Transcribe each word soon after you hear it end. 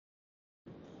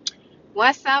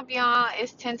What's up, y'all?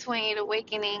 It's 1028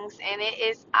 Awakenings, and it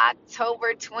is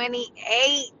October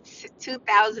 28th,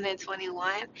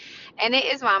 2021, and it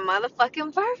is my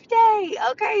motherfucking birthday.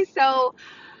 Okay, so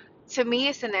to me,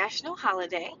 it's a national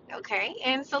holiday. Okay,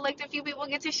 and select a few people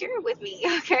get to share it with me.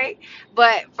 Okay,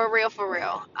 but for real,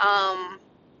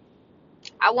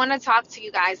 I want to talk to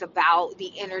you guys about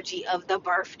the energy of the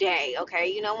birthday.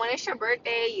 Okay, when it's your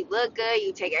birthday, you look good,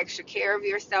 you take extra care of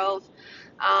yourself.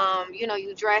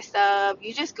 You dress up,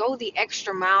 you just go the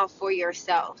extra mile for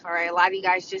yourself. All right, a lot of you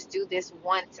guys just do this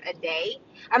once a day.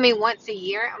 I mean, once a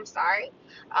year. I'm sorry.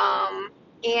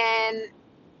 And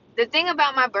the thing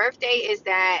about my birthday is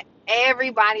that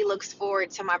everybody looks forward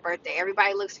to my birthday.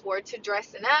 Everybody looks forward to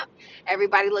dressing up.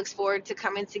 Everybody looks forward to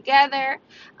coming together.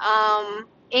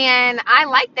 And I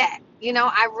like that.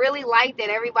 I really like that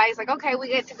everybody's like, okay, we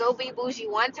get to go be bougie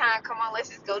one time. Come on, let's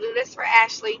just go do this for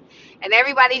Ashley. And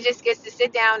everybody just gets to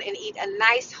sit down and eat a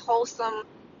nice, wholesome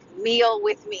meal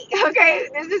with me. Okay,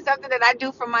 this is something that I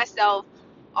do for myself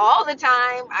all the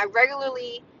time. I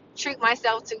regularly treat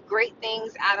myself to great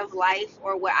things out of life,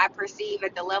 or what I perceive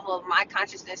at the level of my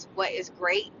consciousness what is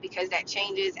great, because that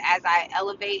changes as I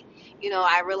elevate.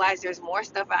 I realize there's more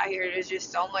stuff out here. There's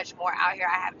just so much more out here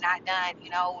I have not done.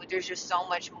 There's just so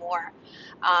much more.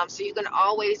 So you can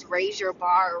always raise your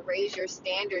bar or raise your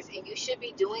standards, and you should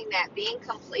be doing that. Being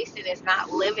complacent is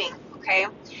not living. Okay,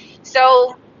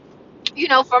 so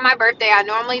for my birthday, I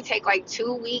normally take like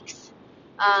 2 weeks.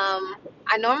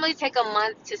 I normally take a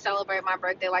month to celebrate my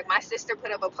birthday. Like, my sister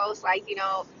put up a post like,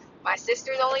 my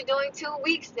sister's only doing 2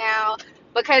 weeks now,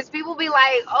 because people be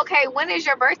like, okay, when is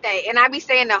your birthday? And I be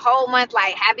saying the whole month,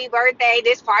 like, happy birthday,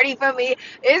 this party for me.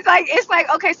 It's like,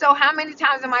 okay, so how many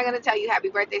times am I going to tell you happy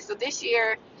birthday? So this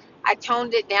year I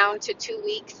toned it down to 2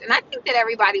 weeks, and I think that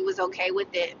everybody was okay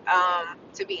with it.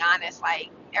 To be honest,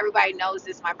 like, everybody knows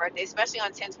this is my birthday, especially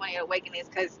on 1020 Awakenings,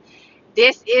 because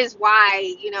this is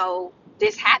why,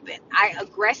 this happened. I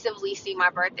aggressively see my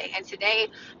birthday, and today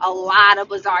a lot of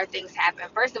bizarre things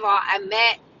happened. First of all, I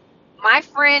met my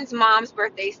friend's mom's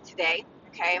birthday's today.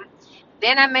 Okay,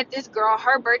 then I met this girl.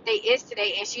 Her birthday is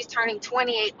today, and she's turning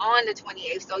 28 on the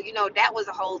 28th. So, that was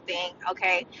a whole thing,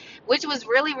 okay? Which was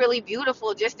really, really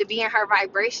beautiful, just to be in her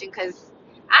vibration, because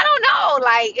I don't know,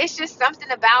 like, it's just something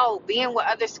about being with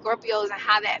other Scorpios and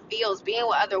how that feels, being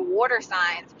with other water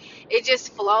signs. It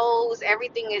just flows.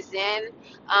 Everything is in.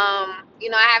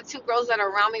 I have two girls that are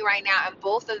around me right now, and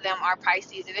both of them are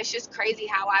Pisces. And it's just crazy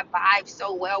how I vibe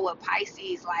so well with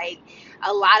Pisces. Like,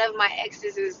 a lot of my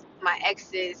exes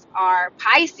are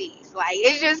Pisces. Like,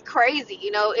 it's just crazy.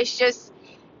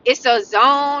 It's a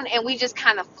zone, and we just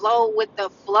kind of flow with the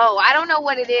flow. I don't know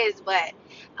what it is, but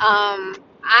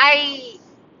I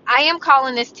am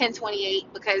calling this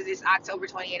 1028 because it's October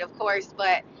 28th, of course,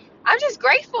 but I'm just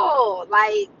grateful.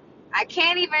 Like, I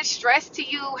can't even stress to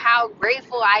you how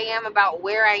grateful I am about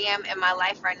where I am in my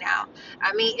life right now.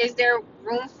 I mean, is there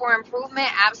room for improvement?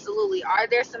 Absolutely. Are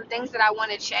there some things that I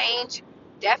want to change?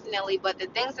 Definitely. But the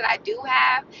things that I do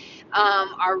have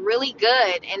are really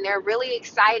good, and they're really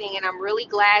exciting, and I'm really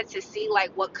glad to see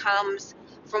like what comes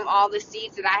from all the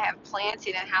seeds that I have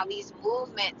planted, and how these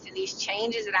movements and these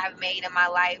changes that I've made in my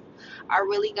life are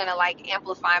really gonna like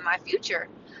amplify my future.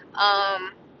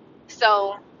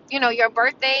 So your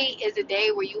birthday is a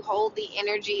day where you hold the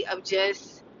energy of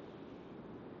just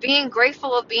being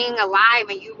grateful of being alive,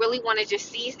 and you really want to just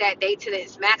seize that day to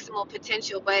its maximal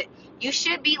potential. But you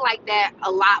should be like that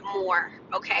a lot more.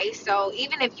 Okay, so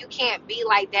even if you can't be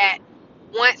like that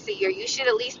once a year, you should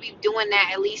at least be doing that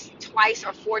at least twice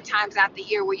or four times out the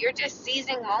year, where you're just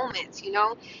seizing moments,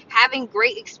 having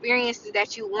great experiences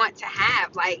that you want to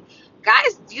have. Like,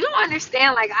 guys, you don't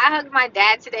understand. Like, I hugged my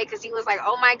dad today because he was like,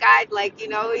 oh my God, like,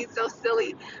 he's so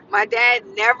silly. My dad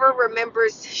never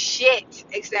remembers shit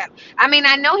except, I mean,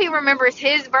 I know he remembers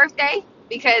his birthday,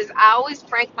 because I always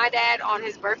prank my dad on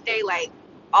his birthday. Like,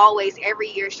 always, every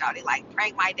year, shouting, like,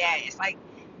 prank my dad. It's like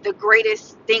the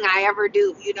greatest thing I ever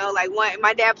do. Like,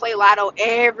 my dad play lotto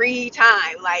every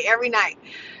time, like every night.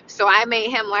 So I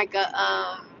made him like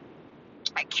a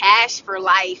cash for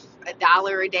life,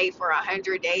 $1 a day for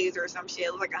 100 days or some shit.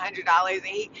 It was like $100,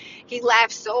 and he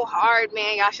laughed so hard,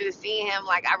 man. Y'all should have seen him.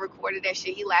 Like, I recorded that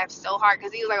shit. He laughed so hard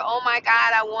because he was like, "Oh my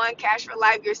God, I won cash for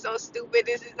life. You're so stupid.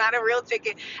 This is not a real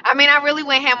ticket." I mean, I really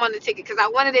went ham on the ticket because I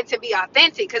wanted it to be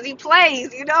authentic, because he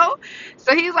plays.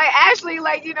 So he's like, "Ashley,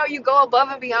 like, you go above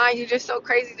and beyond. You're just so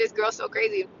crazy. This girl's so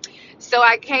crazy." So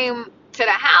I came to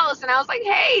the house, and I was like,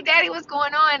 hey, Daddy, what's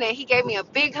going on? And he gave me a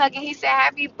big hug, and he said,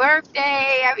 happy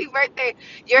birthday, happy birthday.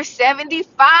 You're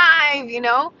 75, you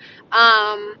know?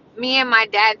 Me and my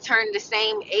dad turned the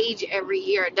same age every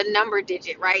year, the number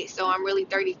digit, right? So I'm really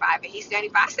 35 and he's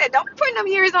 75. I said, don't be putting them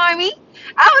years on me.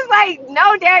 I was like,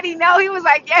 no, Daddy, no. He was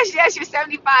like, yes, yes, you're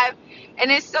 75.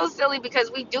 And it's so silly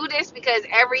because we do this because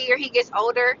every year he gets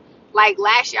older. Like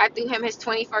last year, I threw him his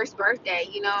 21st birthday,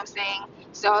 you know what I'm saying?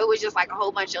 So it was just like a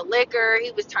whole bunch of liquor.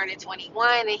 He was turning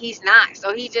 21 and he's not.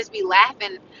 So he just be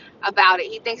laughing about it.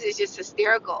 He thinks it's just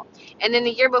hysterical. And then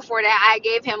the year before that, I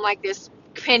gave him like this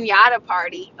pinata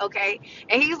party, okay?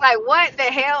 And he's like, what the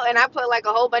hell? And I put like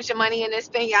a whole bunch of money in this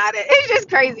pinata. It's just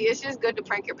crazy. It's just good to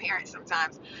prank your parents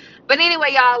sometimes. But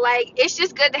anyway, y'all, like, it's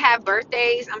just good to have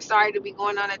birthdays. I'm sorry to be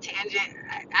going on a tangent.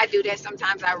 I do that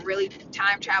sometimes. I really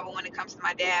time travel when it comes to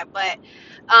my dad. But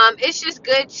it's just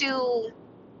good to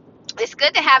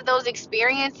have those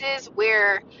experiences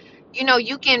where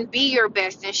you can be your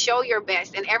best and show your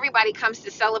best, and everybody comes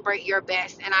to celebrate your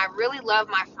best. And I really love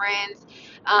my friends.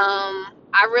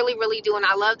 I really, really do. And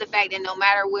I love the fact that no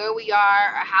matter where we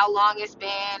are or how long it's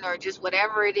been or just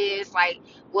whatever it is, like,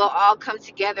 we'll all come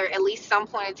together at least some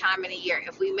point in time in a year.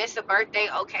 If we miss a birthday,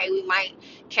 okay, we might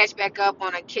catch back up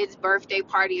on a kid's birthday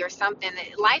party or something.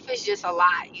 Life is just a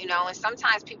lot, and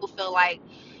sometimes people feel like,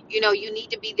 you need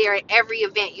to be there at every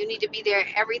event. You need to be there at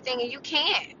everything, and you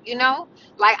can't.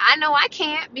 Like, I know I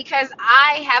can't because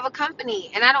I have a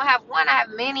company, and I don't have one, I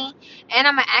have many, and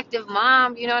I'm an active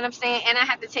mom, you know what I'm saying? And I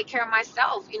have to take care of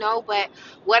myself, but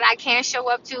what I can show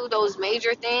up to, those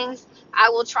major things,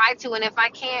 I will try to. And if I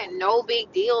can't, no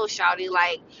big deal, shawty.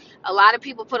 Like, a lot of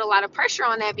people put a lot of pressure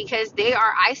on that because they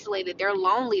are isolated, they're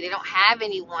lonely, they don't have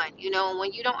anyone, and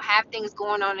when you don't have things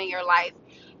going on in your life,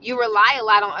 you rely a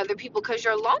lot on other people because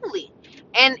you're lonely.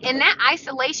 And in that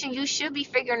isolation, you should be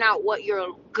figuring out what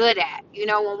you're good at.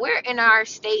 When we're in our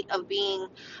state of being,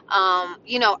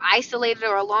 isolated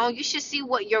or alone, you should see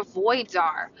what your voids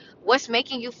are. What's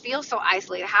making you feel so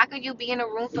isolated? How could you be in a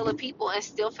room full of people and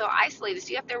still feel isolated? So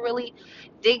you have to really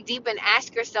dig deep and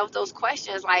ask yourself those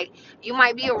questions. Like, you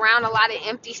might be around a lot of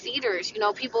empty seaters,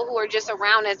 people who are just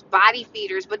around as body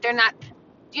feeders, but they're not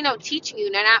teaching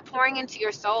you. They're not pouring into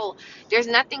your soul. There's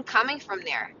nothing coming from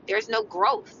there. There's no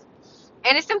growth.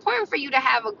 And it's important for you to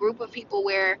have a group of people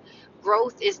where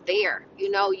growth is there.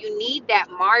 You need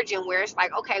that margin where it's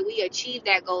like, okay, we achieved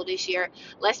that goal this year.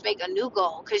 Let's make a new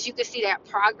goal, because you can see that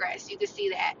progress. You can see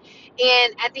that.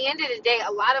 And at the end of the day,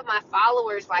 a lot of my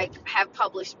followers like have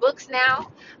published books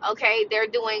now. Okay, they're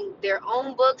doing their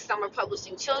own books. Some are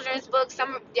publishing children's books.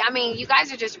 You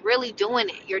guys are just really doing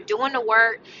it. You're doing the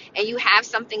work, and you have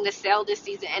something to sell this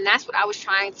season. And that's what I was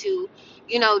trying to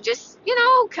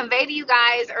convey to you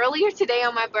guys earlier today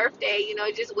on my birthday.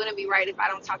 It just wouldn't be right if I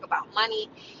don't talk about money.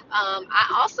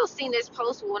 I also seen this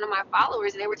post with one of my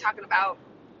followers, and they were talking about,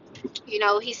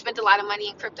 he spent a lot of money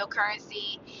in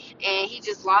cryptocurrency and he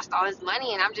just lost all his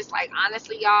money. And I'm just like,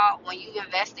 honestly, y'all, when you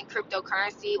invest in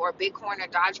cryptocurrency or Bitcoin or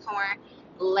Dogecoin,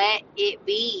 let it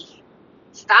be.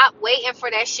 Stop waiting for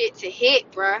that shit to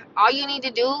hit, bruh. All you need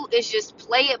to do is just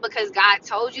play it because God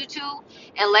told you to,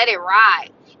 and let it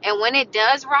ride. And when it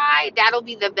does ride, that'll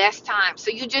be the best time.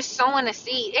 So you just sowing a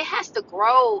seed. It has to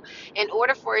grow in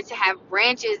order for it to have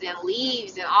branches and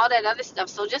leaves and all that other stuff.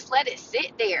 So just let it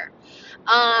sit there.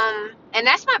 And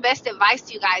that's my best advice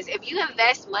to you guys. If you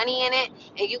invest money in it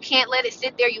and you can't let it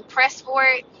sit there, you press for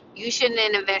it, you shouldn't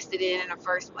have invested in it in the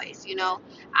first place.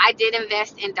 I did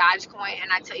invest in Dogecoin, and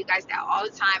I tell you guys that all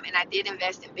the time. And I did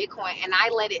invest in Bitcoin, and I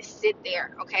let it sit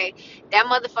there. Okay, that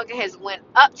motherfucker has went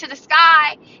up to the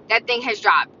sky. That thing has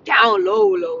dropped down low.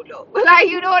 Like,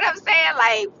 you know what I'm saying?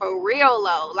 Like, for real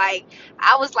low. Like,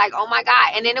 I was like, oh my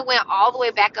God. And then it went all the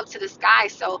way back up to the sky.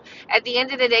 So at the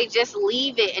end of the day, just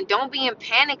leave it and don't be in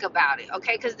panic about it.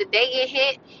 Okay, because the day it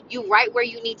hit, you right where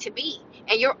you need to be.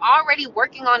 And you're already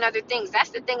working on other things. That's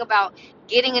the thing about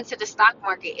getting into the stock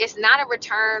market. It's not a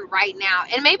return right now.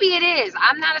 And maybe it is.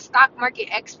 I'm not a stock market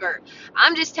expert.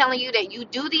 I'm just telling you that you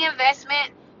do the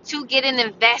investment to get an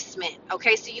investment.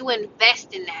 Okay, so you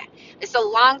invest in that. It's a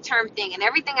long-term thing. And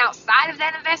everything outside of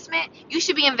that investment, you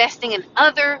should be investing in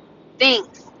other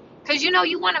things. Because you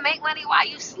want to make money while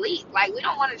you sleep. Like, we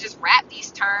don't want to just wrap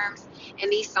these terms in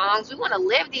these songs. We want to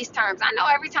live these terms. I know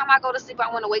every time I go to sleep,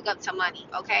 I want to wake up to money,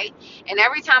 okay? And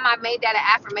every time I made that an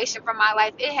affirmation for my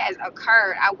life, it has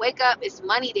occurred. I wake up, it's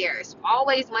money there. It's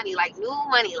always money, like new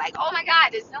money. Like, oh my God,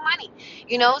 there's new money.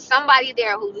 You know, somebody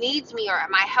there who needs me or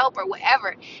my help or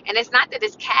whatever. And it's not that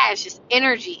it's cash, it's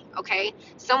energy, okay?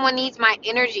 Someone needs my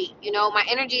energy. You know, my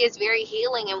energy is very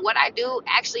healing, and what I do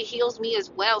actually heals me as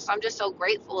well. So I'm just so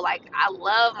grateful. Like, I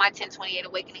love my 1028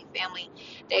 Awakening family.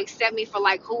 They accept me for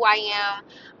like who I am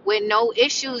with no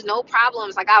issues, no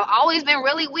problems. Like, I've always been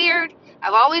really weird.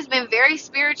 I've always been very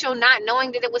spiritual, not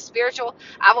knowing that it was spiritual.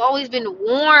 I've always been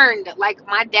warned. Like,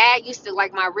 my dad used to,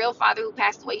 like, my real father who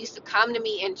passed away used to come to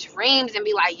me in dreams and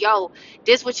be like, yo,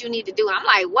 this what you need to do. I'm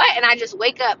like, what? And I just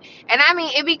wake up. And I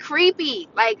mean, it'd be creepy.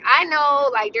 Like, I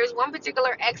know, like, there's one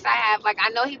particular ex I have. Like, I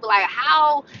know he'd be like,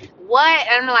 how? What?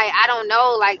 And I'm like, I don't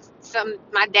know. Like,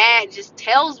 my dad just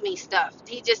tells me stuff.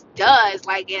 He just does.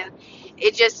 Like, and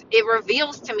it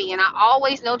reveals to me, and I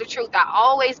always know the truth. I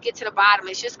always get to the bottom.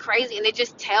 It's just crazy, and they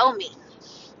just tell me.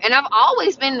 And I've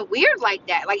always been weird like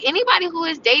that. Like, anybody who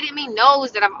has dated me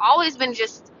knows that I've always been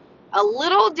just a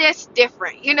little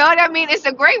different. You know what I mean? It's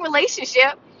a great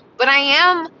relationship, but I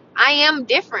am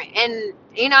different, and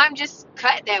I'm just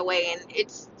cut that way, and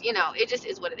it's it just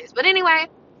is what it is. But anyway,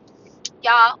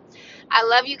 y'all, I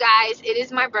love you guys. It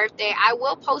is my birthday. I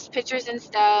will post pictures and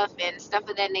stuff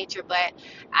of that nature, but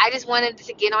I just wanted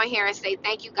to get on here and say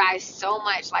thank you guys so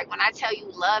much. Like, when I tell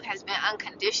you love has been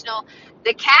unconditional,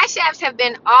 the cash apps have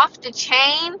been off the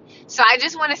chain. So I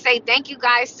just want to say thank you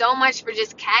guys so much for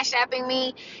just cash apping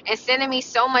me and sending me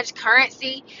so much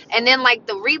currency. And then, like,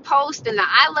 the repost and the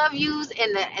I love yous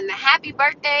and the happy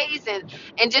birthdays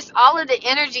and just all of the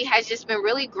energy has just been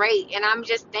really great. And I'm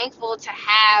just thankful to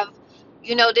have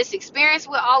this experience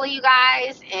with all of you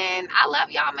guys. And I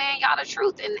love y'all, man. Y'all the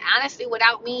truth. And honestly,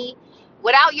 without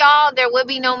y'all, there would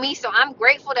be no me. So I'm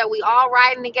grateful that we all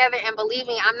riding together. And believe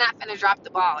me, I'm not gonna drop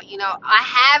the ball.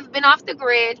 I have been off the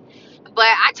grid, but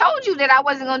I told you that I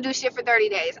wasn't gonna do shit for 30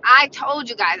 days. I told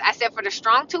you guys. I said for the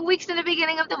strong 2 weeks in the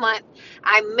beginning of the month,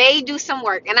 I may do some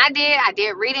work. And I did. I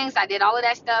did readings. I did all of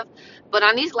that stuff. But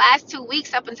on these last 2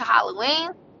 weeks up until Halloween,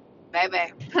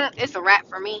 baby, it's a wrap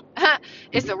for me.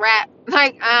 It's a wrap.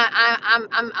 Like, I'm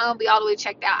gonna be all the way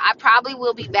checked out. I probably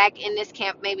will be back in this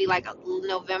camp maybe like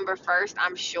November 1st.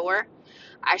 I'm sure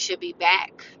I should be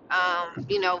back,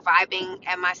 vibing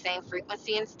at my same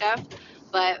frequency and stuff.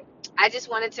 But I just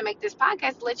wanted to make this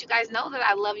podcast to let you guys know that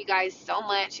I love you guys so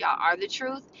much. Y'all are the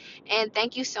truth. And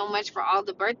thank you so much for all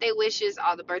the birthday wishes,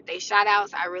 all the birthday shout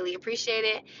outs. I really appreciate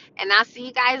it. And I'll see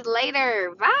you guys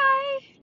later. Bye.